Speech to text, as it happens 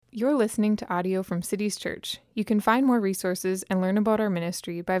You're listening to audio from Cities Church. You can find more resources and learn about our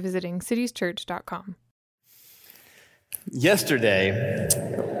ministry by visiting citieschurch.com. Yesterday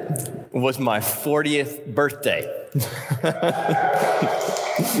was my 40th birthday.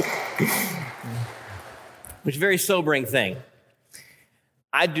 Which is a very sobering thing.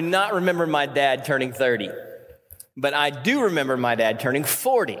 I do not remember my dad turning 30, but I do remember my dad turning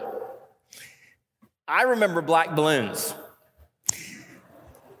 40. I remember black balloons.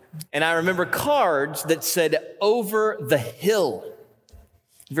 And I remember cards that said, "Over the hill."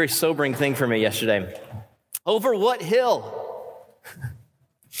 A very sobering thing for me yesterday. Over what hill?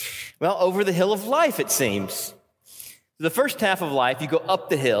 Well, over the hill of life, it seems. The first half of life, you go up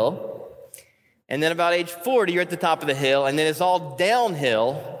the hill, and then about age 40, you're at the top of the hill, and then it's all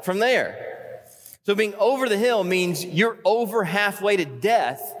downhill from there. So being over the hill means you're over halfway to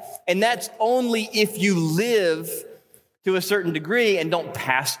death, and that's only if you live to a certain degree and don't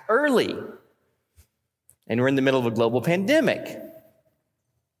pass early. And we're in the middle of a global pandemic.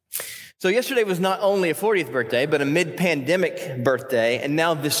 So yesterday was not only a 40th birthday, but a mid-pandemic birthday. And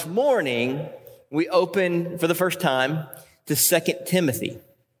now this morning, we open for the first time to 2 Timothy,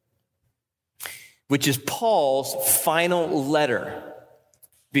 which is Paul's final letter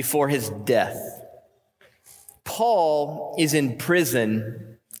before his death. Paul is in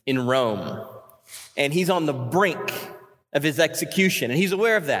prison in Rome, and he's on the brink of his execution, and he's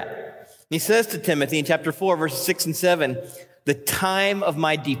aware of that. He says to Timothy in chapter 4, verses 6 and 7, "The time of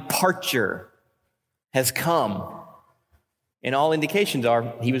my departure has come." And all indications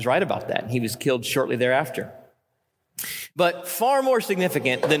are he was right about that. He was killed shortly thereafter. But far more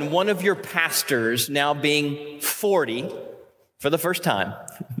significant than one of your pastors now being 40 for the first time.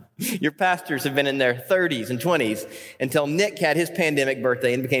 Your pastors have been in their 30s and 20s until Nick had his pandemic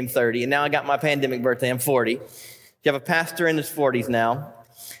birthday and became 30. And now I got my pandemic birthday, I'm 40. You have a pastor in his 40s now.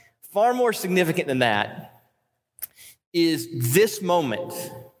 Far more significant than that is this moment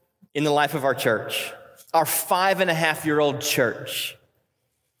in the life of our church, our 5.5-year-old church.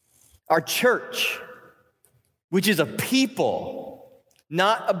 Our church, which is a people,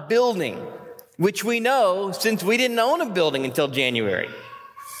 not a building, which we know since we didn't own a building until January.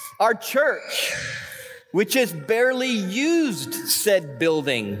 Our church, which has barely used said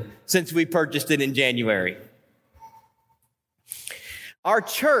building since we purchased it in January. Our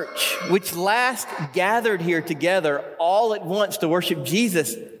church, which last gathered here together all at once to worship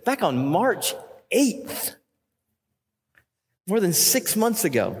Jesus back on March 8th, more than 6 months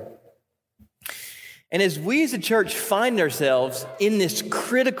ago. And as we as a church find ourselves in this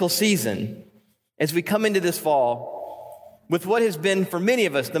critical season, as we come into this fall, with what has been for many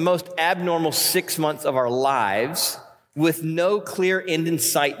of us the most abnormal 6 months of our lives, with no clear end in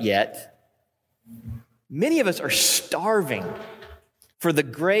sight yet, many of us are starving for the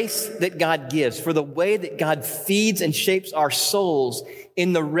grace that God gives, for the way that God feeds and shapes our souls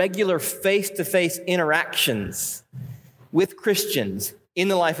in the regular face-to-face interactions with Christians in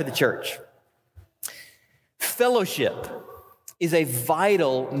the life of the church. Fellowship is a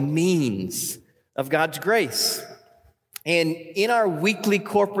vital means of God's grace. And in our weekly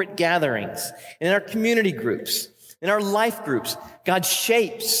corporate gatherings, in our community groups, in our life groups, God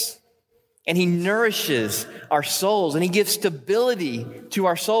shapes and he nourishes our souls, and he gives stability to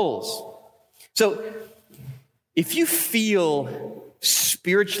our souls. So if you feel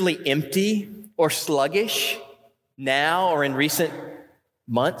spiritually empty or sluggish now or in recent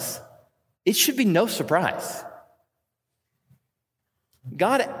months, it should be no surprise.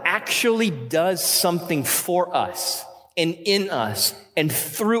 God actually does something for us and in us and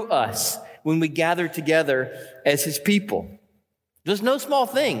through us when we gather together as his people. There's no small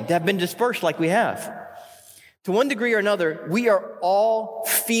thing to have been dispersed like we have. To one degree or another, we are all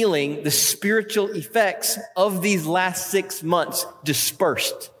feeling the spiritual effects of these last 6 months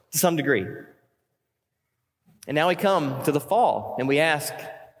dispersed to some degree. And now we come to the fall and we ask,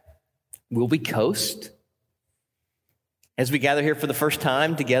 will we coast? As we gather here for the first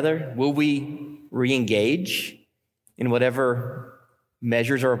time together, will we re-engage in whatever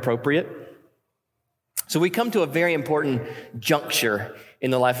measures are appropriate? So we come to a very important juncture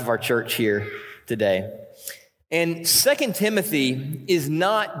in the life of our church here today. And 2 Timothy is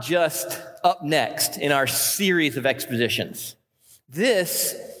not just up next in our series of expositions.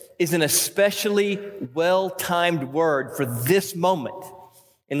 This is an especially well-timed word for this moment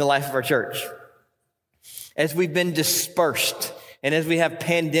in the life of our church. As we've been dispersed and as we have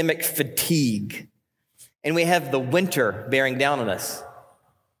pandemic fatigue and we have the winter bearing down on us,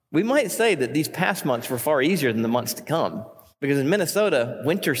 we might say that these past months were far easier than the months to come, because in Minnesota,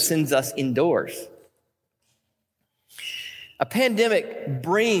 winter sends us indoors. A pandemic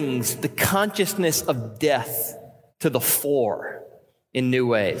brings the consciousness of death to the fore in new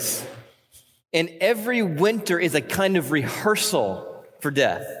ways. And every winter is a kind of rehearsal for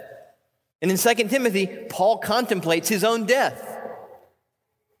death. And in 2 Timothy, Paul contemplates his own death.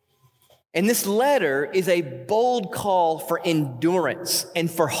 And this letter is a bold call for endurance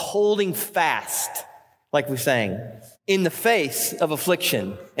and for holding fast, like we sang, in the face of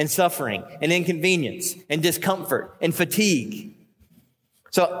affliction and suffering and inconvenience and discomfort and fatigue.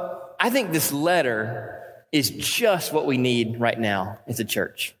 So I think this letter is just what we need right now as a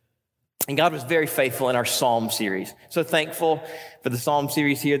church. And God was very faithful in our Psalm series. So thankful for the Psalm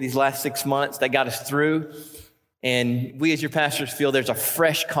series here these last 6 months that got us through. And we as your pastors feel there's a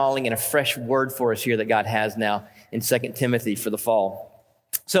fresh calling and a fresh word for us here that God has now in 2 Timothy for the fall.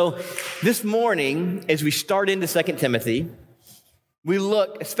 So this morning, as we start into 2 Timothy, we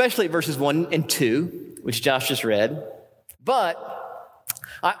look especially at verses 1 and 2, which Josh just read. But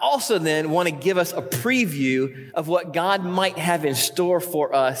I also then want to give us a preview of what God might have in store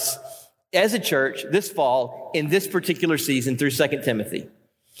for us as a church this fall in this particular season through 2 Timothy.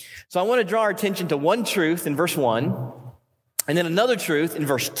 So I want to draw our attention to one truth in verse 1, and then another truth in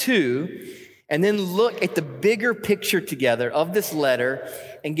verse 2, and then look at the bigger picture together of this letter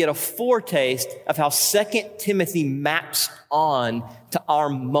and get a foretaste of how 2 Timothy maps on to our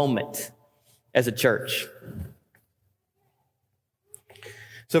moment as a church.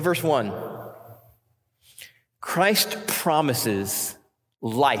 So verse 1, Christ promises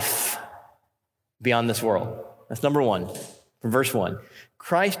life beyond this world. That's number one, from verse 1.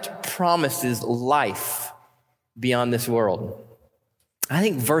 Christ promises life beyond this world. I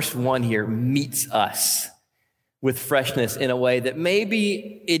think verse 1 here meets us with freshness in a way that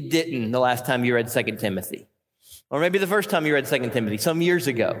maybe it didn't the last time you read 2 Timothy. Or maybe the first time you read 2 Timothy, some years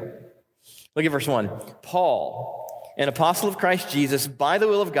ago. Look at verse 1. Paul, an apostle of Christ Jesus, by the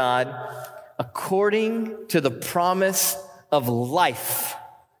will of God, according to the promise of life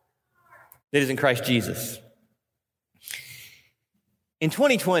that is in Christ Jesus. In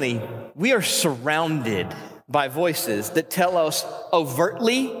 2020, we are surrounded by voices that tell us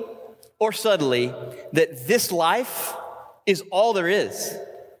overtly or subtly that this life is all there is.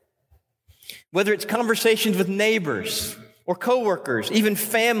 Whether it's conversations with neighbors or coworkers, even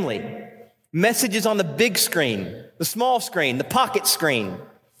family, messages on the big screen, the small screen, the pocket screen,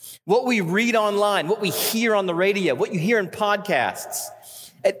 what we read online, what we hear on the radio, what you hear in podcasts.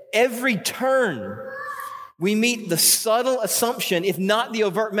 At every turn, we meet the subtle assumption, if not the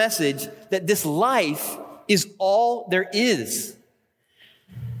overt message, that this life is all there is.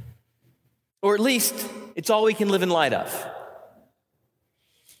 Or at least, it's all we can live in light of.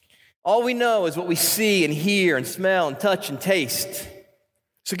 All we know is what we see and hear and smell and touch and taste.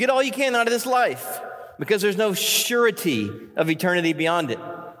 So get all you can out of this life, because there's no surety of eternity beyond it.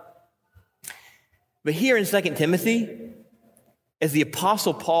 But here in 2 Timothy, as the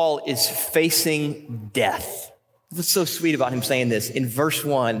Apostle Paul is facing death. What's so sweet about him saying this in verse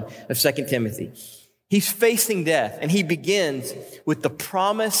 1 of 2 Timothy? He's facing death, and he begins with the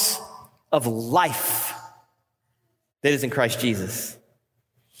promise of life that is in Christ Jesus.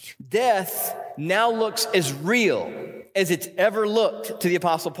 Death now looks as real as it's ever looked to the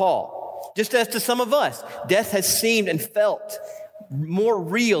Apostle Paul. Just as to some of us, death has seemed and felt more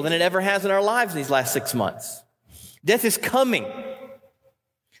real than it ever has in our lives in these last 6 months. Death is coming.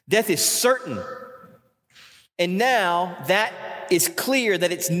 Death is certain. And now that is clear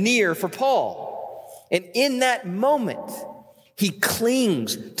that it's near for Paul. And in that moment, he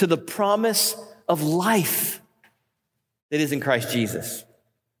clings to the promise of life that is in Christ Jesus.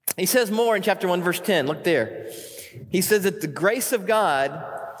 He says more in chapter 1, verse 10. Look there. He says that the grace of God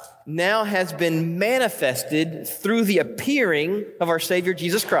now has been manifested through the appearing of our Savior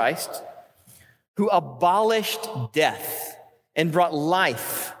Jesus Christ, who abolished death and brought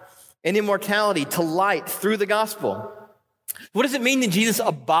life and immortality to light through the gospel. What does it mean that Jesus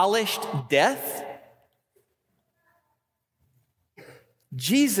abolished death?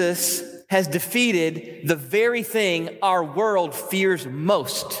 Jesus has defeated the very thing our world fears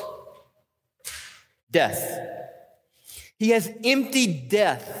most: death. He has emptied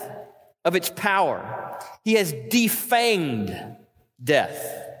death of its power. He has defanged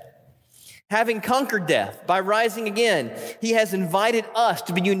death. Having conquered death by rising again, he has invited us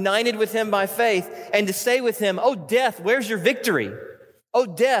to be united with him by faith and to say with him, "Oh, death, where's your victory? Oh,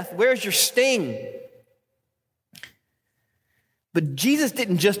 death, where's your sting?" But Jesus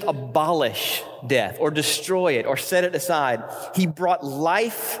didn't just abolish death or destroy it or set it aside. He brought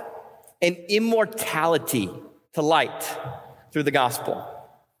life and immortality to light through the gospel.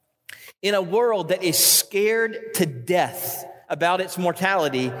 In a world that is scared to death about its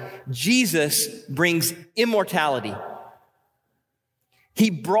mortality, Jesus brings immortality. He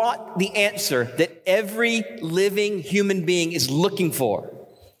brought the answer that every living human being is looking for.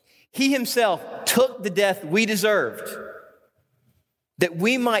 He himself took the death we deserved, that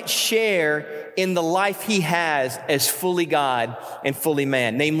we might share in the life he has as fully God and fully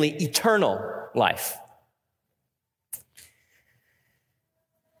man, namely eternal life.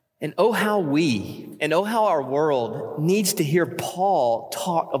 And oh how our world needs to hear Paul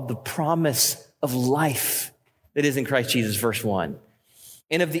talk of the promise of life that is in Christ Jesus, verse 1,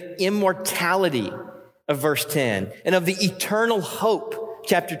 and of the immortality of verse 10, and of the eternal hope,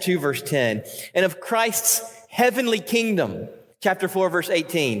 chapter 2, verse 10, and of Christ's heavenly kingdom, chapter 4, verse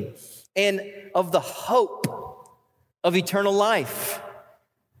 18, and of the hope of eternal life,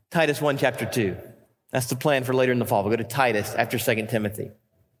 Titus 1, chapter 2. That's the plan for later in the fall. We'll go to Titus after 2 Timothy.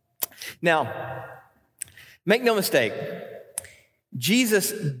 Now, make no mistake,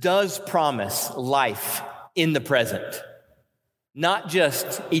 Jesus does promise life in the present, not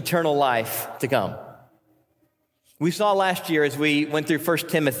just eternal life to come. We saw last year as we went through 1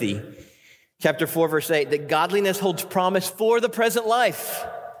 Timothy chapter 4, verse 8, that godliness holds promise for the present life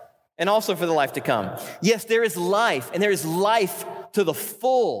and also for the life to come. Yes, there is life, and there is life to the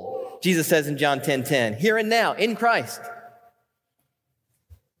full, Jesus says in John 10:10, here and now in Christ.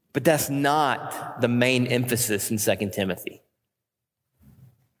 But that's not the main emphasis in 2 Timothy.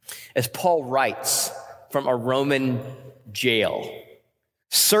 As Paul writes from a Roman jail,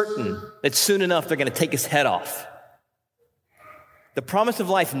 certain that soon enough they're going to take his head off, the promise of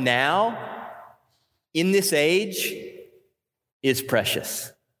life now, in this age, is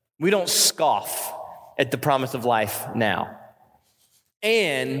precious. We don't scoff at the promise of life now.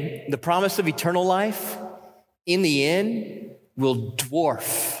 And the promise of eternal life, in the end, will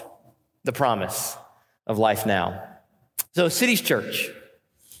dwarf the promise of life now. So, Cities Church,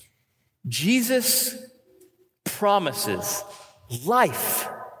 Jesus promises life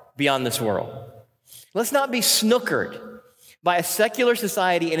beyond this world. Let's not be snookered by a secular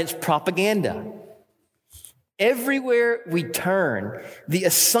society and its propaganda. Everywhere we turn, the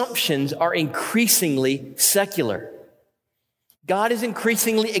assumptions are increasingly secular. God is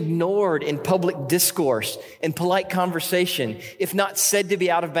increasingly ignored in public discourse and polite conversation, if not said to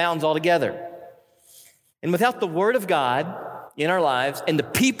be out of bounds altogether. And without the Word of God in our lives and the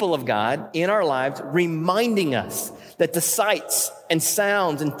people of God in our lives reminding us that the sights and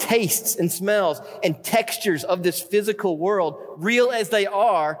sounds and tastes and smells and textures of this physical world, real as they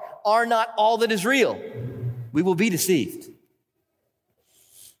are not all that is real, we will be deceived.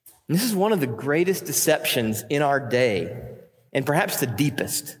 And this is one of the greatest deceptions in our day, and perhaps the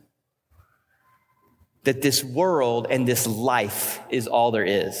deepest, that this world and this life is all there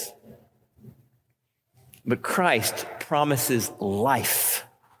is. But Christ promises life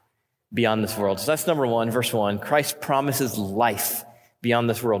beyond this world. So that's number one, verse 1. Christ promises life beyond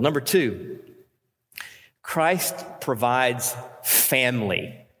this world. Number 2, Christ provides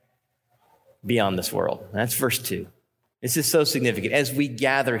family beyond this world. That's verse 2. This is so significant. As we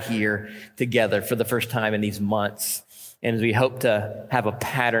gather here together for the first time in these months, and as we hope to have a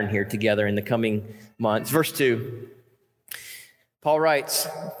pattern here together in the coming months. Verse 2, Paul writes,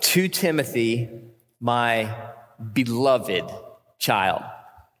 to Timothy, my beloved child.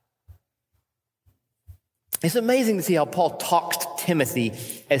 It's amazing to see how Paul talks to Timothy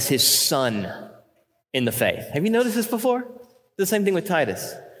as his son in the faith. Have you noticed this before? The same thing with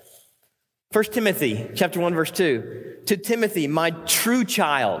Titus. 1 Timothy chapter 1, verse 2, to Timothy, my true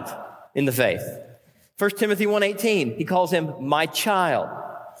child in the faith. 1 Timothy 1:18, he calls him my child.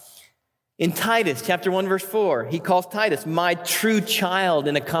 In Titus chapter 1, verse 4, he calls Titus my true child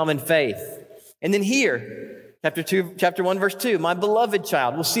in a common faith. And then here, chapter 1, verse 2, my beloved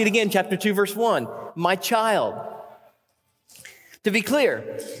child. We'll see it again, chapter 2, verse 1, my child. To be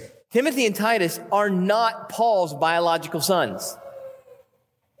clear, Timothy and Titus are not Paul's biological sons,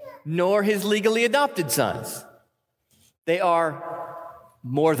 nor his legally adopted sons. They are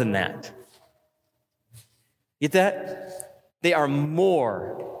more than that. Get that? They are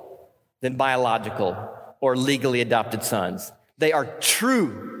more than biological or legally adopted sons. They are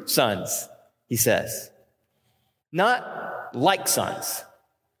true sons, he says. Not like sons.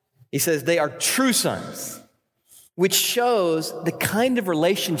 He says they are true sons, which shows the kind of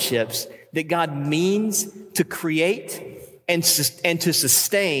relationships that God means to create and to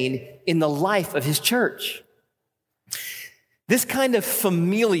sustain in the life of his church. This kind of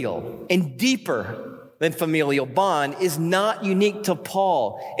familial and deeper than familial bond is not unique to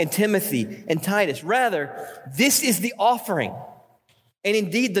Paul and Timothy and Titus. Rather, this is the offering, and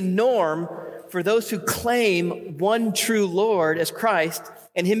indeed the norm for those who claim one true Lord as Christ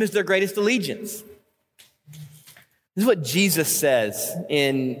and him as their greatest allegiance. This is what Jesus says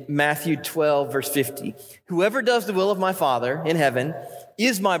in Matthew 12, verse 50. Whoever does the will of my Father in heaven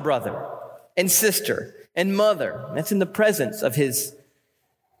is my brother and sister and mother. That's in the presence of his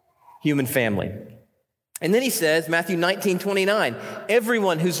human family. And then he says, Matthew 19, 29,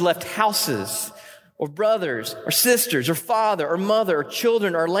 everyone who's left houses or brothers or sisters or father or mother or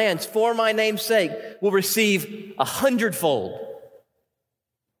children or lands for my name's sake will receive 100-fold.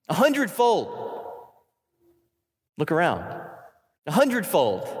 100-fold. Look around.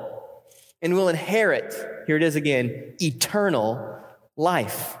 100-fold. And will inherit, here it is again, eternal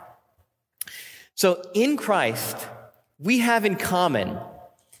life. So in Christ, we have in common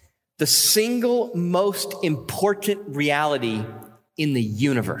the single most important reality in the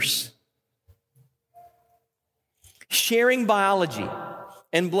universe. Sharing biology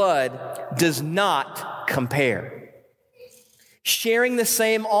and blood does not compare. Sharing the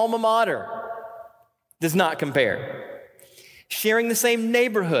same alma mater does not compare. Sharing the same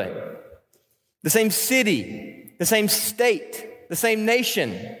neighborhood, the same city, the same state, the same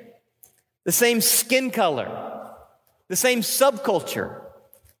nation, the same skin color, the same subculture,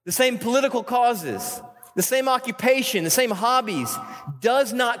 the same political causes, the same occupation, the same hobbies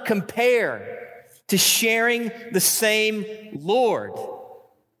does not compare to sharing the same Lord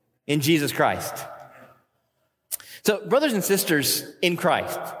in Jesus Christ. So, brothers and sisters in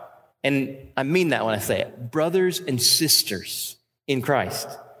Christ, and I mean that when I say it, brothers and sisters in Christ,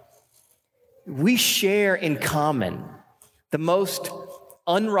 we share in common the most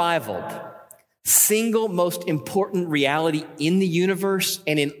unrivaled, single most important reality in the universe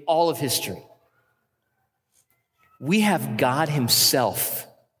and in all of history. We have God himself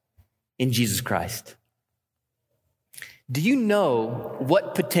in Jesus Christ. Do you know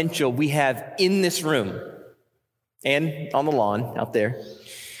what potential we have in this room and on the lawn out there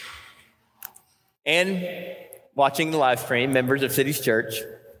and watching the live stream, members of Cities Church,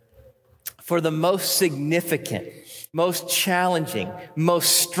 for the most significant, most challenging,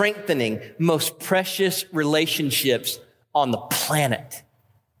 most strengthening, most precious relationships on the planet?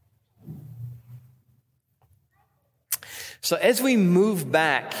 So as we move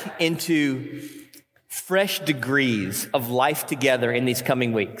back into fresh degrees of life together in these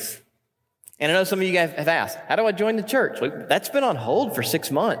coming weeks, and I know some of you guys have asked, how do I join the church? Well, that's been on hold for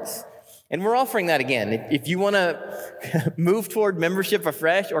 6 months. And we're offering that again. If you want to move toward membership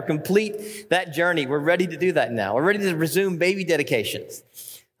afresh or complete that journey, we're ready to do that now. We're ready to resume baby dedications.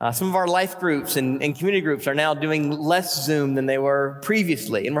 Some of our life groups and community groups are now doing less Zoom than they were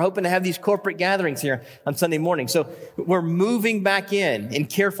previously. And we're hoping to have these corporate gatherings here on Sunday morning. So we're moving back in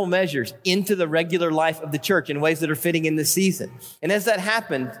careful measures into the regular life of the church in ways that are fitting in this season. And as that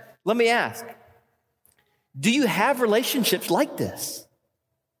happens, let me ask, do you have relationships like this?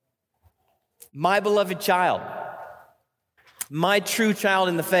 My beloved child, my true child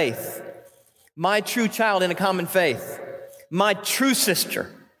in the faith, my true child in a common faith, my true sister,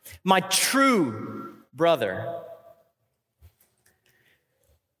 my true brother.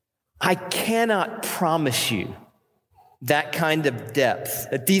 I cannot promise you that kind of depth,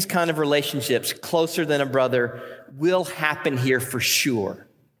 that these kind of relationships closer than a brother will happen here for sure.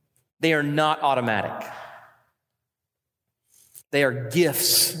 They are not automatic. They are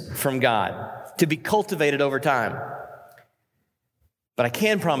gifts from God to be cultivated over time. But I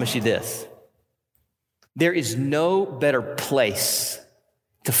can promise you this. There is no better place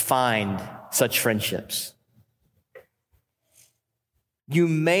to find such friendships. You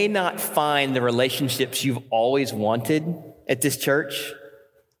may not find the relationships you've always wanted at this church,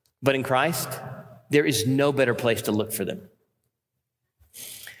 but in Christ, there is no better place to look for them.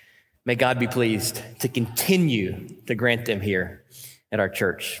 May God be pleased to continue to grant them here at our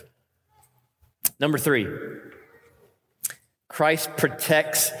church. Number 3, Christ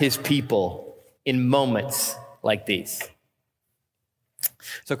protects his people in moments like these.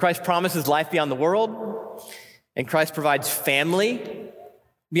 So Christ promises life beyond the world, and Christ provides family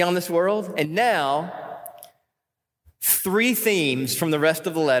beyond this world. And now, 3 themes from the rest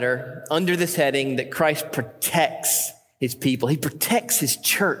of the letter under this heading that Christ protects his people. He protects his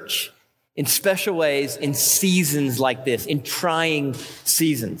church in special ways in seasons like this, in trying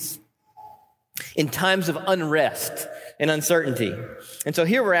seasons, in times of unrest and uncertainty. And so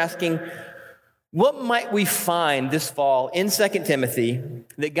here we're asking, what might we find this fall in 2 Timothy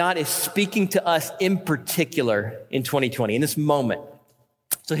that God is speaking to us in particular in 2020, in this moment?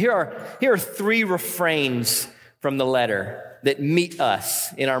 So here are 3 refrains from the letter that meet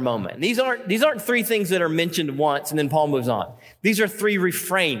us in our moment. And these aren't three things that are mentioned once and then Paul moves on. These are three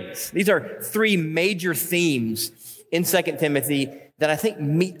refrains. These are three major themes in 2 Timothy that I think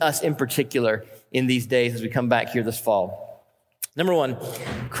meet us in particular in these days as we come back here this fall. Number one,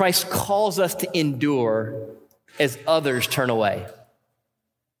 Christ calls us to endure as others turn away.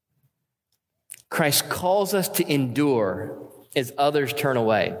 Christ calls us to endure as others turn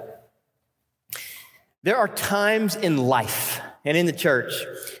away. There are times in life and in the church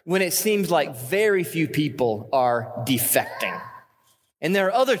when it seems like very few people are defecting. And there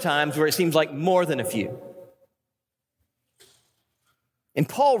are other times where it seems like more than a few. And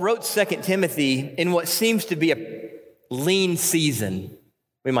Paul wrote 2 Timothy in what seems to be a lean season,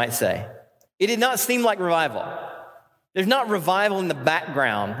 we might say. It did not seem like revival. There's not revival in the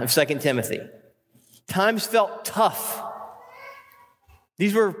background of 2 Timothy. Times felt tough.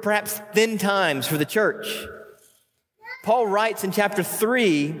 These were perhaps thin times for the church. Paul writes in chapter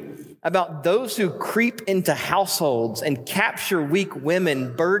 3 about those who creep into households and capture weak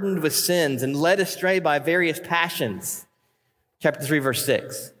women burdened with sins and led astray by various passions. Chapter 3, verse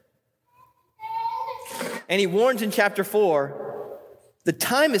 6. And he warns in chapter 4, the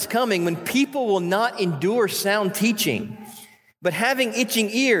time is coming when people will not endure sound teaching, but having itching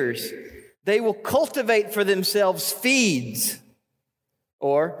ears, they will cultivate for themselves feeds,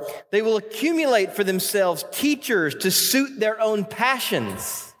 or they will accumulate for themselves teachers to suit their own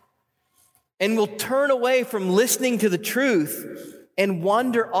passions, and will turn away from listening to the truth and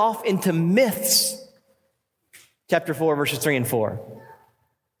wander off into myths. Chapter 4, verses 3 and 4.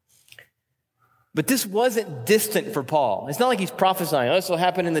 But this wasn't distant for Paul. It's not like he's prophesying, oh, this will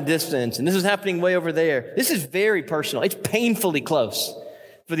happen in the distance, and this is happening way over there. This is very personal. It's painfully close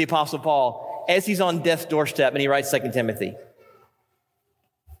for the Apostle Paul as he's on death's doorstep and he writes 2 Timothy.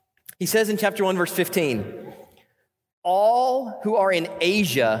 He says in chapter 1, verse 15, all who are in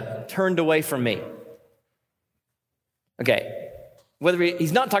Asia turned away from me. Okay,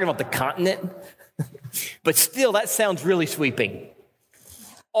 he's not talking about the continent, but still that sounds really sweeping.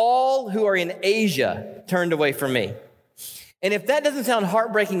 All who are in Asia turned away from me. And if that doesn't sound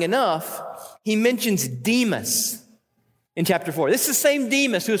heartbreaking enough, he mentions Demas in chapter 4. This is the same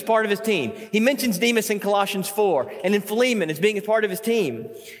Demas who is part of his team. He mentions Demas in Colossians 4 and in Philemon as being a part of his team.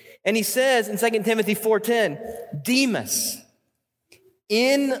 And he says in 2 Timothy 4:10, Demas,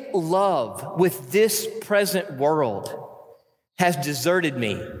 in love with this present world, has deserted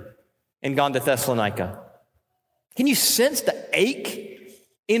me and gone to Thessalonica. Can you sense the ache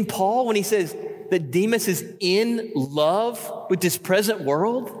in Paul when he says that Demas is in love with this present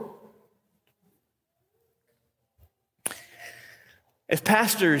world? As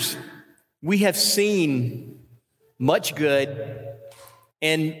pastors, we have seen much good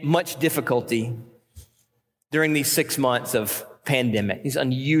and much difficulty during these 6 months of pandemic, these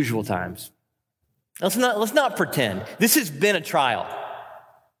unusual times. Let's not pretend. This has been a trial.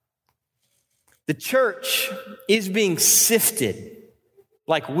 The church is being sifted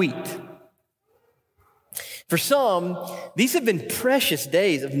like wheat. For some, these have been precious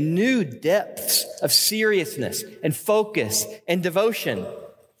days of new depths of seriousness and focus and devotion.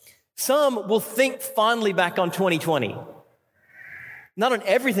 Some will think fondly back on 2020. Not on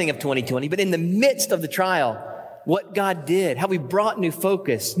everything of 2020, but in the midst of the trial, what God did, how we brought new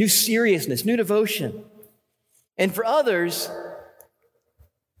focus, new seriousness, new devotion. And for others,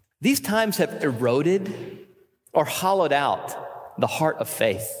 these times have eroded or hollowed out the heart of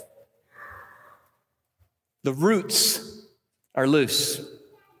faith. The roots are loose.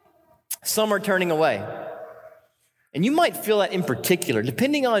 Some are turning away. And you might feel that in particular,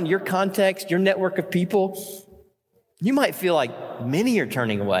 depending on your context, your network of people, you might feel like many are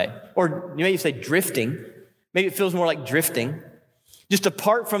turning away. Or you may say drifting. Maybe it feels more like drifting. Just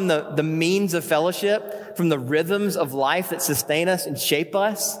apart from the means of fellowship, from the rhythms of life that sustain us and shape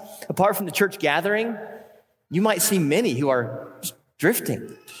us, apart from the church gathering, you might see many who are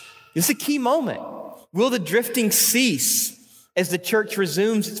drifting. This is a key moment. Will the drifting cease as the church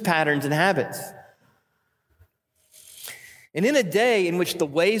resumes its patterns and habits? And in a day in which the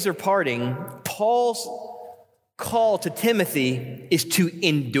ways are parting, Paul's call to Timothy is to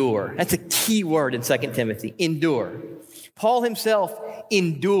endure. That's a key word in 2 Timothy, endure. Paul himself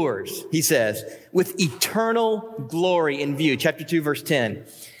endures, he says, with eternal glory in view. Chapter 2, verse 10.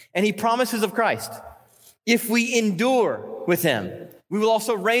 And he promises of Christ, if we endure with him, we will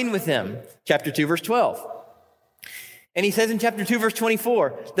also reign with him. Chapter 2, verse 12. And he says in chapter 2, verse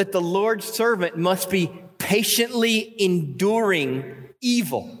 24, that the Lord's servant must be patiently enduring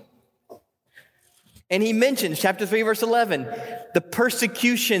evil. And he mentions, chapter 3, verse 11, the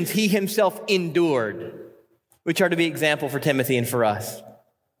persecutions he himself endured which are to be example for Timothy and for us.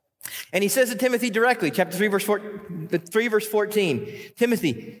 And he says to Timothy directly, chapter 3, verse 14,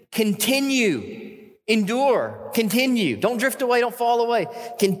 Timothy, continue, endure, continue. Don't drift away, don't fall away.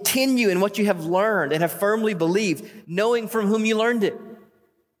 Continue in what you have learned and have firmly believed, knowing from whom you learned it.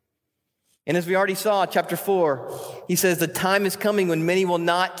 And as we already saw, chapter 4, he says the time is coming when many will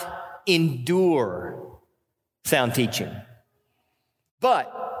not endure sound teaching.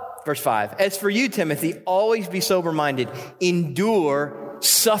 But, verse 5, as for you, Timothy, always be sober-minded, endure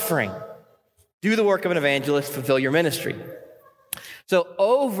suffering. Do the work of an evangelist, fulfill your ministry. So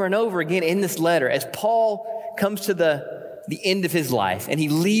over and over again in this letter, as Paul comes to the end of his life and he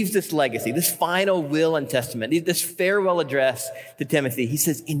leaves this legacy, this final will and testament, this farewell address to Timothy, he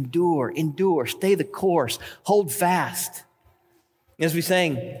says, endure, stay the course, hold fast. As we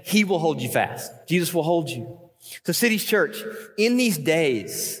sang, he will hold you fast. Jesus will hold you. So Cities Church, in these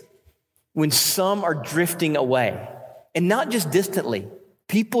days when some are drifting away, and not just distantly,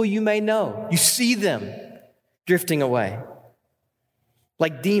 people you may know, you see them drifting away,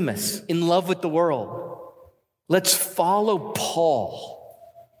 like Demas, in love with the world. Let's follow Paul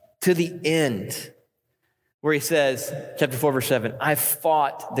to the end, where he says, chapter 4, verse 7, I've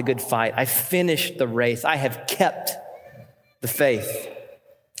fought the good fight. I finished the race. I have kept the faith.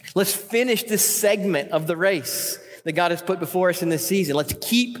 Let's finish this segment of the race that God has put before us in this season. Let's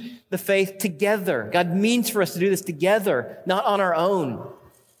keep the faith together. God means for us to do this together, not on our own,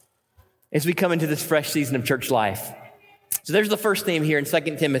 as we come into this fresh season of church life. So there's the first theme here in 2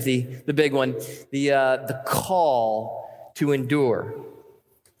 Timothy, the big one, the call to endure.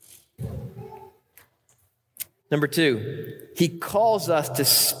 Number 2, he calls us to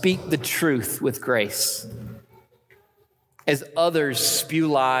speak the truth with grace as others spew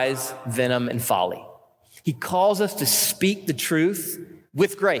lies, venom, and folly. He calls us to speak the truth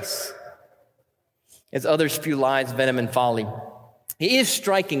with grace as others spew lies, venom, and folly. He is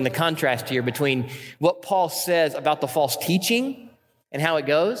striking the contrast here between what Paul says about the false teaching and how it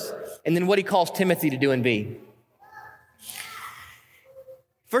goes, and then what he calls Timothy to do and be.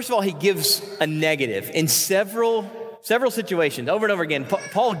 First of all, he gives a negative. In several situations, over and over again,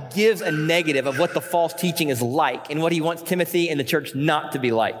 Paul gives a negative of what the false teaching is like and what he wants Timothy and the church not to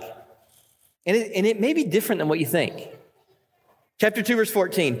be like. And it may be different than what you think. Chapter 2, verse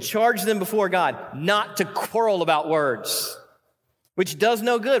 14, charge them before God not to quarrel about words, which does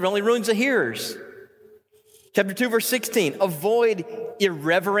no good, but only ruins the hearers. Chapter 2, verse 16, avoid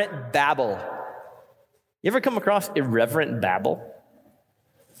irreverent babble. You ever come across irreverent babble?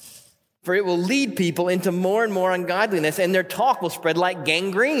 For it will lead people into more and more ungodliness, and their talk will spread like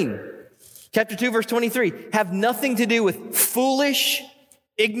gangrene. Chapter 2, verse 23, have nothing to do with foolish,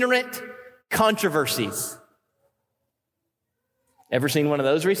 ignorant controversies. Ever seen one of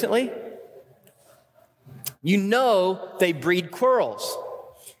those recently? You know they breed quarrels.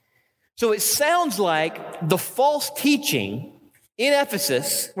 So it sounds like the false teaching in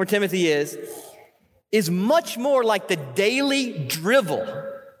Ephesus, where Timothy is much more like the daily drivel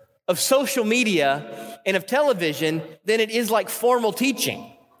of social media and of television than it is like formal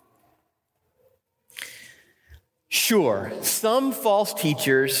teaching. Sure, some false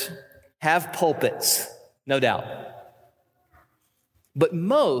teachers have pulpits, no doubt. But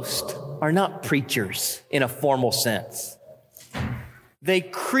most are not preachers in a formal sense. They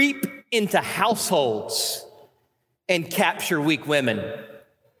creep into households and capture weak women,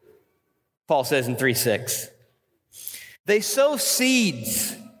 Paul says in 3:6. They sow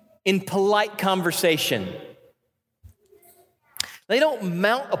seeds in polite conversation. They don't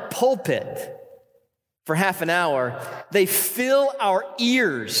mount a pulpit for half an hour. They fill our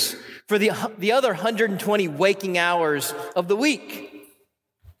ears for the other 120 waking hours of the week.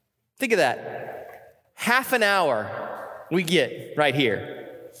 Think of that. Half an hour we get right here.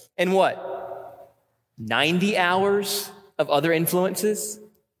 And what? 90 hours of other influences?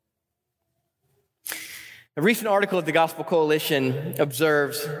 A recent article of the Gospel Coalition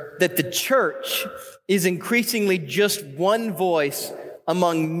observes that the church is increasingly just one voice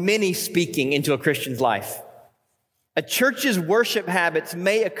among many speaking into a Christian's life. A church's worship habits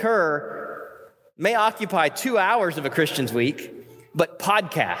may occupy 2 hours of a Christian's week, but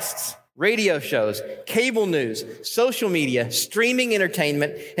podcasts, radio shows, cable news, social media, streaming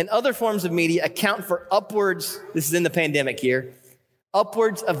entertainment, and other forms of media account for upwards, this is in the pandemic here,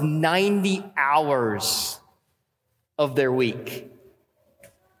 upwards of 90 hours of their week.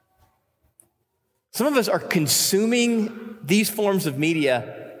 Some of us are consuming these forms of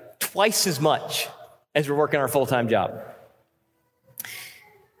media twice as much as we're working our full-time job.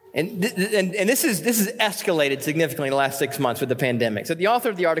 And this is escalated significantly in the last 6 months with the pandemic. So the author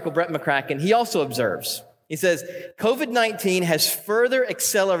of the article, Brett McCracken, he also observes He says, COVID-19 has further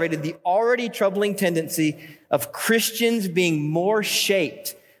accelerated the already troubling tendency of Christians being more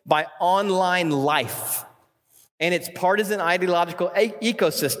shaped by online life and its partisan ideological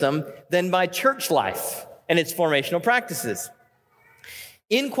ecosystem than by church life and its formational practices.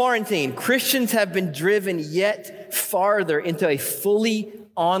 In quarantine, Christians have been driven yet farther into a fully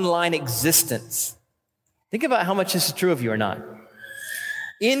online existence. Think about how much this is true of you or not.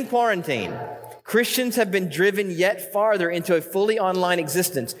 In quarantine, Christians have been driven yet farther into a fully online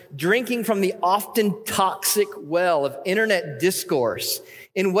existence, drinking from the often toxic well of internet discourse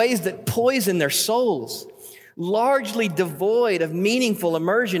in ways that poison their souls. Largely devoid of meaningful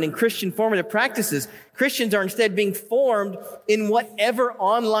immersion in Christian formative practices, Christians are instead being formed in whatever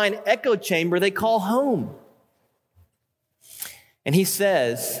online echo chamber they call home. And he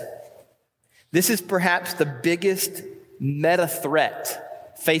says, this is perhaps the biggest meta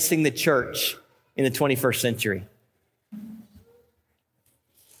threat facing the church in the 21st century.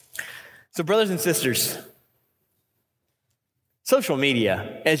 So, brothers and sisters, social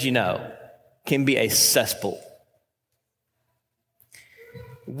media, as you know, can be a cesspool.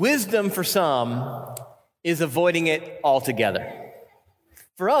 Wisdom for some is avoiding it altogether.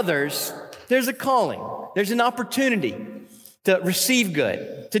 For others, there's a calling, there's an opportunity to receive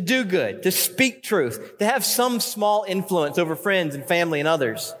good, to do good, to speak truth, to have some small influence over friends and family and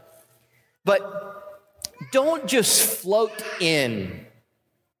others. But don't just float in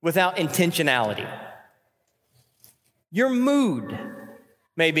without intentionality. Your mood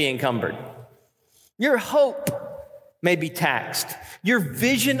may be encumbered. Your hope may be taxed. Your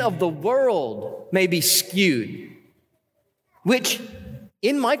vision of the world may be skewed, which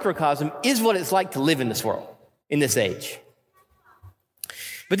in microcosm is what it's like to live in this world, in this age.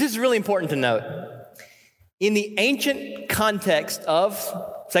 But this is really important to note. In the ancient context of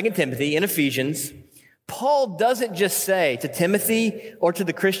 2 Timothy and Ephesians, Paul doesn't just say to Timothy or to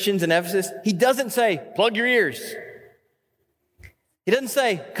the Christians in Ephesus, he doesn't say, plug your ears. He doesn't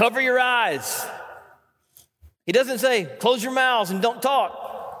say, cover your eyes. He doesn't say, close your mouths and don't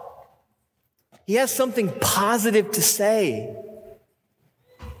talk. He has something positive to say.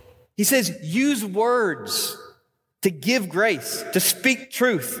 He says, use words to give grace, to speak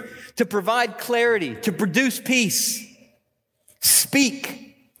truth, to provide clarity, to produce peace.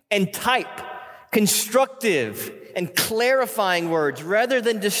 Speak and type constructive and clarifying words rather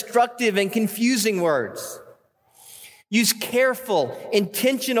than destructive and confusing words. Use careful,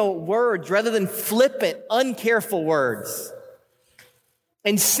 intentional words rather than flippant, uncareful words.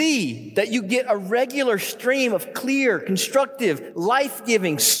 And see that you get a regular stream of clear, constructive,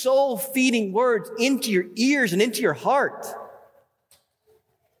 life-giving, soul-feeding words into your ears and into your heart.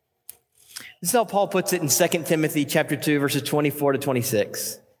 This is how Paul puts it in 2 Timothy chapter 2, verses 24 to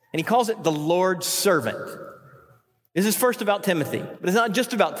 26. And he calls it the Lord's servant. This is first about Timothy, but it's not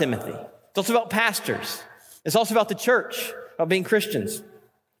just about Timothy. It's also about pastors. It's also about the church, about being Christians.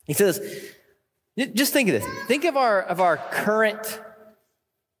 He says, just think of this. Think of our current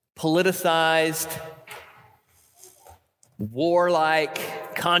politicized,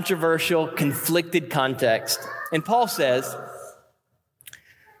 warlike, controversial, conflicted context. And Paul says,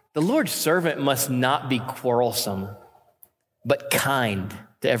 the Lord's servant must not be quarrelsome, but kind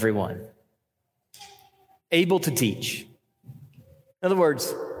to everyone, able to teach. In other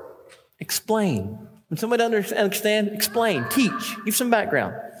words, explain. When somebody doesn't understand, explain, teach, give some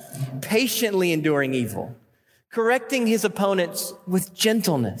background. Patiently enduring evil, correcting his opponents with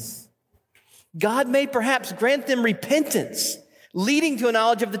gentleness. God may perhaps grant them repentance, leading to a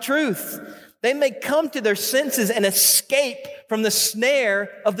knowledge of the truth. They may come to their senses and escape from the snare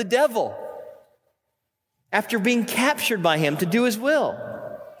of the devil after being captured by him to do his will.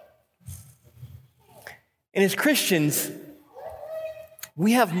 And as Christians,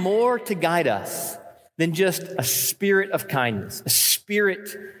 we have more to guide us than just a spirit of kindness, a spirit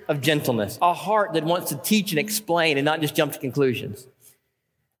of gentleness, a heart that wants to teach and explain and not just jump to conclusions.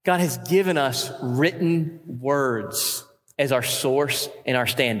 God has given us written words as our source and our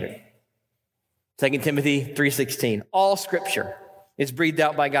standard. 2 Timothy 3:16, all scripture is breathed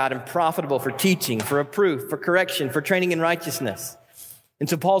out by God and profitable for teaching, for reproof, for correction, for training in righteousness. And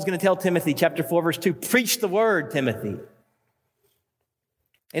so Paul's going to tell Timothy, chapter 4, verse 2, preach the word, Timothy.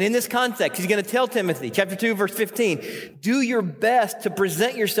 And in this context, he's going to tell Timothy, chapter 2, verse 15, do your best to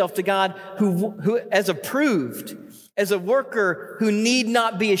present yourself to God who as approved, as a worker who need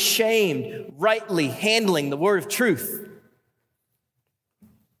not be ashamed, rightly handling the word of truth.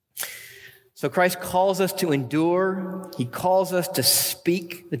 So Christ calls us to endure. He calls us to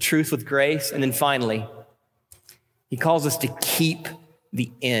speak the truth with grace. And then finally, he calls us to keep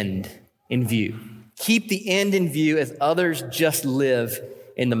the end in view. Keep the end in view as others just live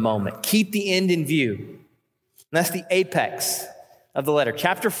in the moment. Keep the end in view. And that's the apex of the letter.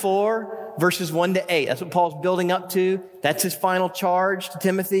 Chapter 4, verses 1 to 8. That's what Paul's building up to. That's his final charge to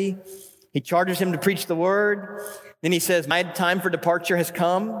Timothy. He charges him to preach the word. Then he says, my time for departure has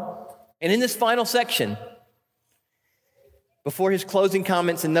come. And in this final section, before his closing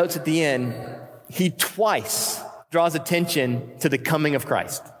comments and notes at the end, he twice draws attention to the coming of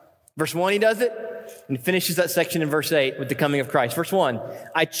Christ. Verse 1, he does it, and he finishes that section in verse 8 with the coming of Christ. Verse 1,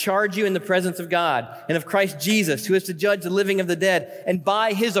 I charge you in the presence of God and of Christ Jesus, who is to judge the living of the dead, and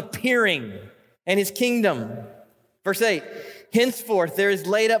by his appearing and his kingdom. Verse 8, henceforth there is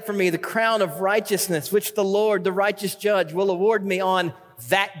laid up for me the crown of righteousness, which the Lord, the righteous judge, will award me on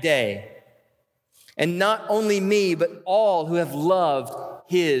that day. And not only me, but all who have loved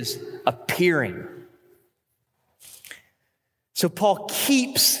his appearing. So Paul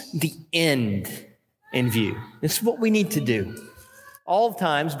keeps the end in view. This is what we need to do. All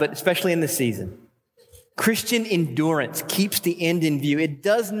times, but especially in this season. Christian endurance keeps the end in view. It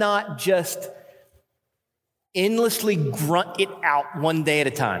does not just endlessly grunt it out one day at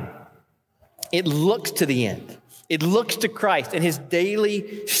a time. It looks to the end. It looks to Christ and his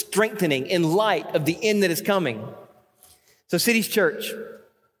daily strengthening in light of the end that is coming. So Cities Church,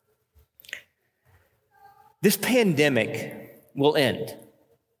 this pandemic will end.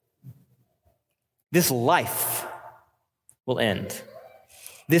 This life will end.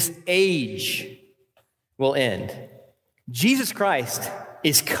 This age will end. Jesus Christ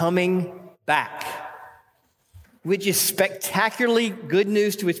is coming back, which is spectacularly good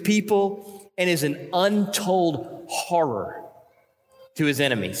news to his people and is an untold horror to his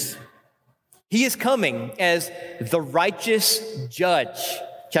enemies. He is coming as the righteous judge,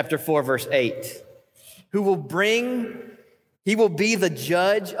 chapter 4, verse 8, who will he will be the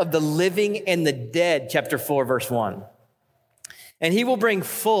judge of the living and the dead, chapter 4, verse 1. And he will bring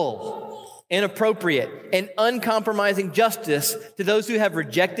full, inappropriate, and uncompromising justice to those who have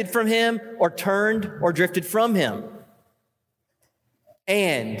rejected from him or turned or drifted from him.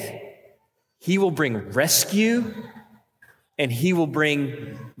 And he will bring rescue and he will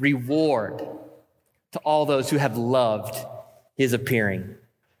bring reward to all those who have loved his appearing.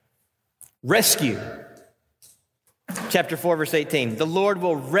 Rescue. Chapter 4, verse 18. The Lord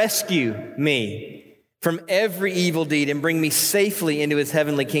will rescue me from every evil deed and bring me safely into his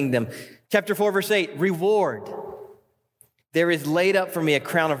heavenly kingdom. Chapter 4, verse 8. Reward. There is laid up for me a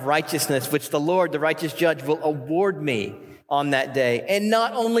crown of righteousness, which the Lord, the righteous judge, will award me on that day. And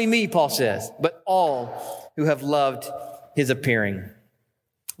not only me, Paul says, but all who have loved his appearing.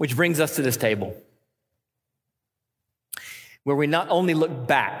 Which brings us to this table, where we not only look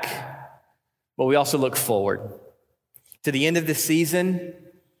back, but we also look forward to the end of this season,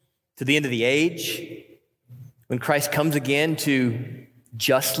 to the end of the age, when Christ comes again to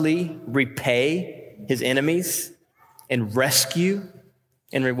justly repay his enemies and rescue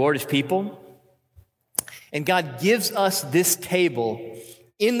and reward his people. And God gives us this table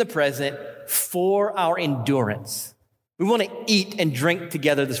in the present for our endurance. We want to eat and drink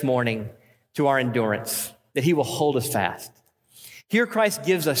together this morning to our endurance, that he will hold us fast. Here Christ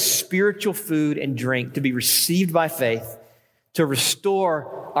gives us spiritual food and drink to be received by faith, to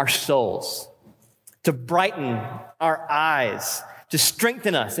restore our souls, to brighten our eyes, to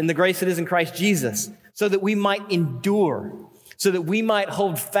strengthen us in the grace that is in Christ Jesus, so that we might endure, so that we might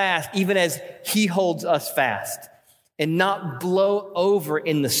hold fast even as he holds us fast, and not blow over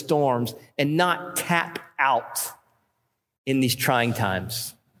in the storms and not tap out in these trying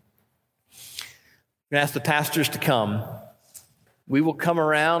times. I'm going to ask the pastors to come. We will come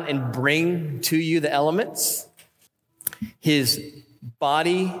around and bring to you the elements. His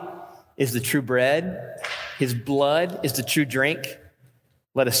body is the true bread. His blood is the true drink.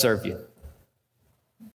 Let us serve you.